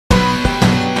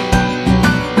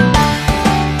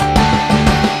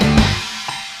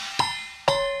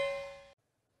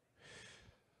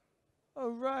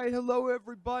right, hello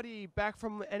everybody, back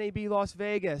from NAB Las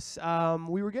Vegas.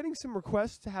 We were getting some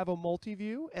requests to have a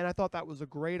multi-view, and I thought that was a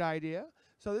great idea.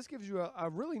 So this gives you a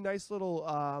really nice little,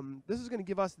 this is going to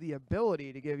give us the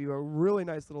ability to give you a really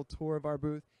nice little tour of our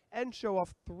booth and show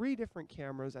off 3 different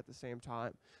cameras at the same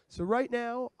time. So right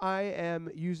now, I am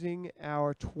using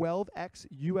our 12X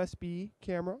USB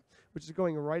camera, which is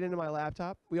going right into my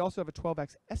laptop. We also have a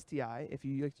 12X SDI, if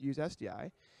you like to use SDI.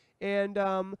 And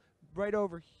right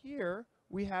over here,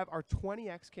 we have our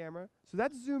 20X camera. So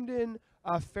that's zoomed in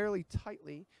fairly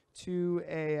tightly to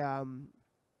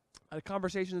a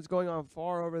conversation that's going on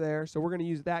far over there. So we're going to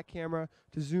use that camera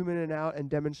to zoom in and out and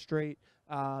demonstrate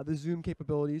the zoom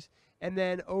capabilities. And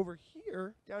then over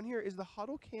here, down here, is the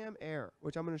HuddleCam Air,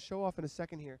 which I'm going to show off in a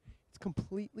second here. It's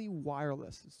completely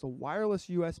wireless. It's a wireless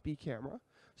USB camera.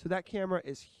 So that camera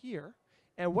is here.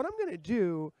 And what I'm going to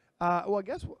do, well, I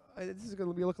guess this is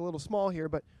going to look a little small here,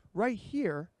 but right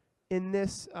here in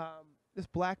this this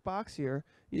black box here,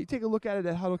 you take a look at it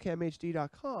at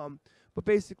HuddleCamHD.com. But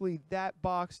basically, that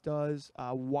box does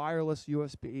wireless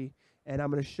USB, and I'm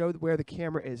going to show where the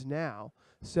camera is now.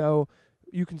 So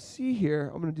you can see here,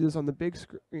 I'm going to do this on the big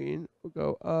screen. We'll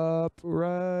go up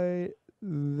right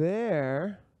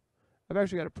there. I've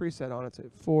actually got a preset on it, so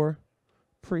 4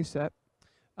 preset.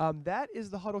 That is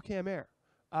the HuddleCam Air.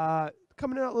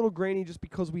 Coming in a little grainy just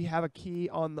because we have a key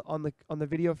on the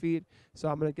video feed, so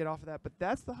I'm going to get off of that. But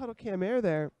that's the HuddleCam Air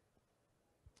there,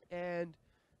 and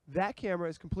that camera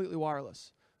is completely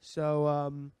wireless.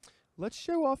 So let's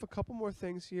show off a couple more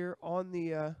things here on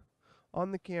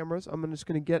the cameras. I'm just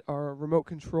going to get our remote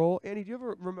control. Andy, do you have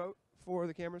a remote for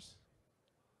the cameras?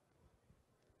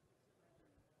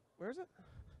 Where is it?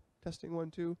 Testing 1,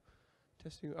 2.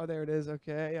 Testing. Oh, there it is.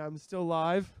 Okay, I'm still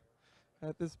live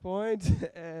at this point.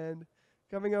 And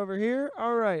coming over here.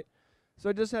 All right. So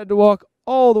I just had to walk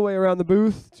all the way around the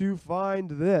booth to find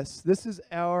this. This is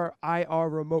our IR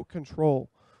remote control.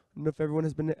 I don't know if everyone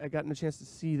has gotten a chance to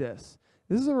see this.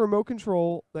 This is a remote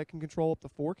control that can control up to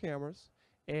 4 cameras,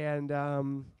 and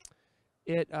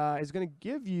it is going to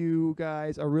give you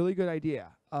guys a really good idea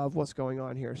of what's going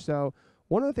on here. So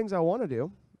one of the things I want to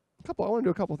do, I want to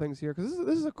do a couple things here because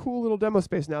this is a cool little demo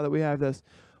space now that we have this.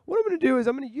 What I'm going to do is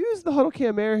I'm going to use the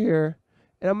HuddleCam Air here,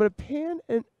 and I'm going to pan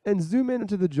and zoom in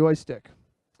into the joystick.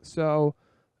 So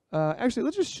actually,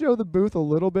 let's just show the booth a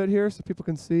little bit here so people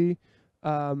can see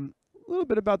a little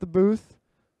bit about the booth.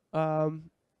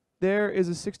 There is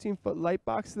a 16-foot light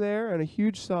box there and a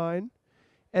huge sign.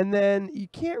 And then you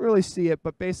can't really see it,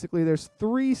 but basically there's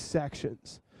 3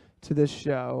 sections to this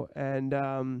show.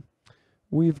 And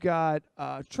we've got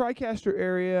a TriCaster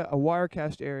area, a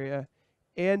Wirecast area,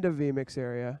 and a vMix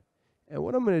area. And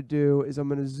what I'm going to do is I'm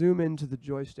going to zoom into the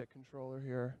joystick controller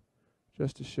here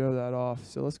just to show that off.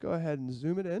 So let's go ahead and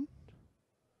zoom it in.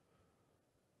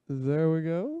 There we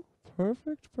go.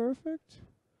 Perfect, perfect.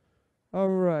 All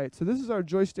right, so this is our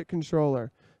joystick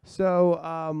controller.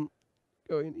 So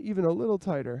going even a little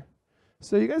tighter.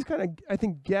 So you guys kind of, I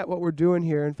think, get what we're doing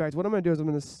here. In fact, what I'm going to do is I'm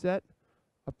going to set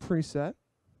a preset.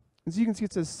 And so you can see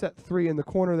it says set 3 in the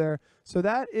corner there. So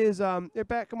that is,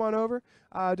 back, come on over.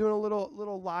 Doing a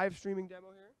little live streaming demo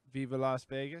here. Viva Las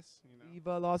Vegas. You know.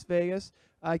 Viva Las Vegas.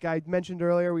 Like I mentioned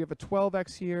earlier, we have a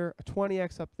 12X here, a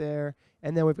 20X up there,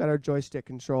 and then we've got our joystick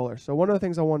controller. So one of the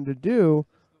things I wanted to do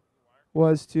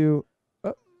was to,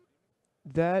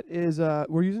 that is,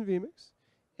 we're using vMix.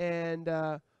 And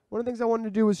one of the things I wanted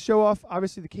to do was show off,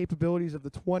 obviously, the capabilities of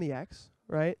the 20X,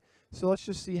 right? So let's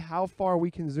just see how far we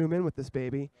can zoom in with this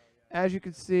baby. As you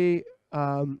can see,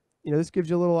 this gives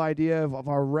you a little idea of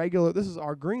our regular, this is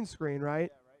our green screen, right?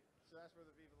 Yeah, right. So that's where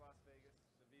the Viva Las Vegas,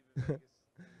 the Viva Vegas.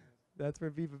 That's where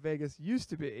Viva Vegas used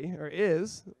to be, or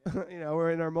is.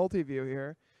 We're in our multi-view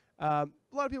here. A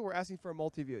lot of people were asking for a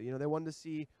multi-view. They wanted to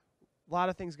see a lot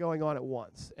of things going on at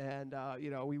once. And,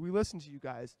 we listen to you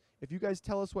guys. If you guys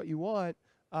tell us what you want,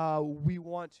 we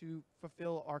want to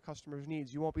fulfill our customers'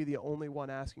 needs. You won't be the only one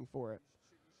asking for it.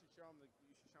 You should show them the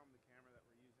camera that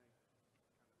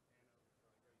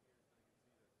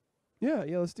we're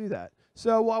using. Yeah, let's do that.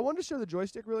 So I wanted to show the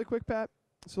joystick really quick, Pat.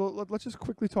 So let's just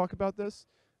quickly talk about this.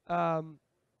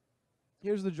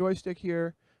 Here's the joystick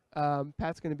here.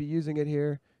 Pat's going to be using it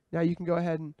here. Now you can go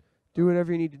ahead and do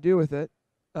whatever you need to do with it.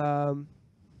 In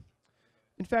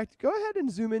fact, go ahead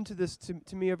and zoom into this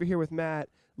to me over here with Matt,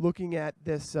 looking at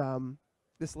this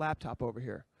this laptop over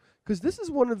here. Because this is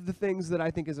one of the things that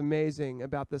I think is amazing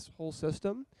about this whole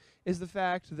system, is the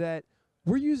fact that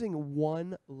we're using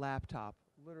one laptop,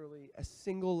 literally a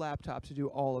single laptop, to do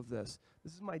all of this.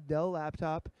 This is my Dell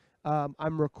laptop.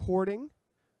 I'm recording,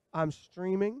 I'm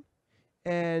streaming,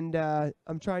 and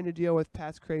I'm trying to deal with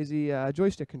Pat's crazy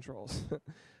joystick controls.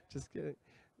 Just kidding.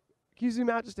 Can you zoom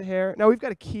out just a hair? Now, we've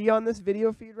got a key on this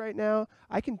video feed right now.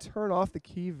 I can turn off the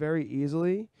key very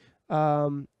easily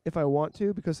if I want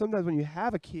to, because sometimes when you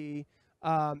have a key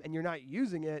and you're not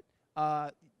using it,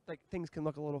 like things can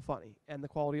look a little funny, and the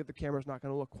quality of the camera is not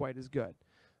going to look quite as good.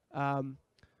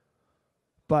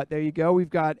 But there you go. We've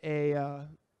got a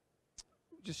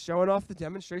just showing off the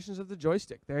demonstrations of the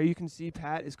joystick. There you can see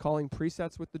Pat is calling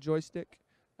presets with the joystick,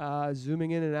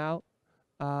 zooming in and out,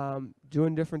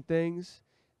 doing different things,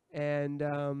 and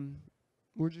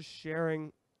we're just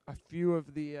sharing a few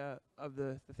of the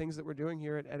things that we're doing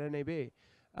here at NAB.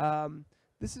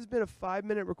 This has been a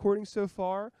 5-minute recording so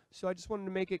far, so I just wanted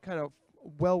to make it kind of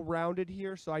well-rounded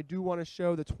here. So I do want to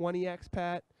show the 20x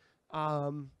Pat,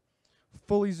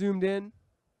 fully zoomed in,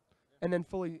 and then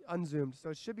fully unzoomed. So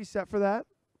it should be set for that.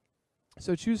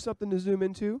 So choose something to zoom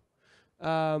into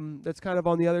that's kind of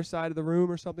on the other side of the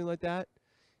room or something like that.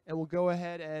 And we'll go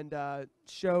ahead and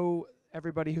show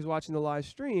everybody who's watching the live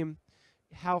stream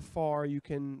how far you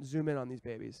can zoom in on these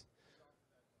babies.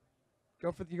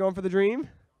 You going for the dream?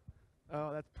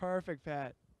 Oh, that's perfect,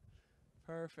 Pat.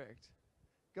 Perfect.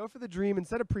 Go for the dream and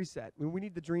set a preset. We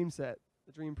need the dream set,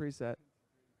 the dream preset.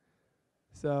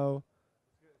 So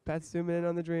Pat's zooming in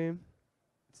on the dream.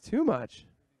 It's too much.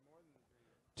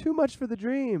 Too much for the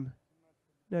dream.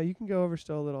 No, you can go over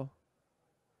still a little.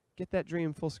 Get that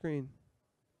dream full screen.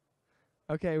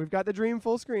 Okay, we've got the dream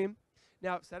full screen.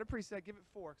 Now, set a preset. Give it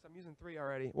 4, because I'm using 3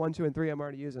 already. 1, 2, and 3 I'm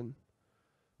already using.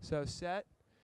 So set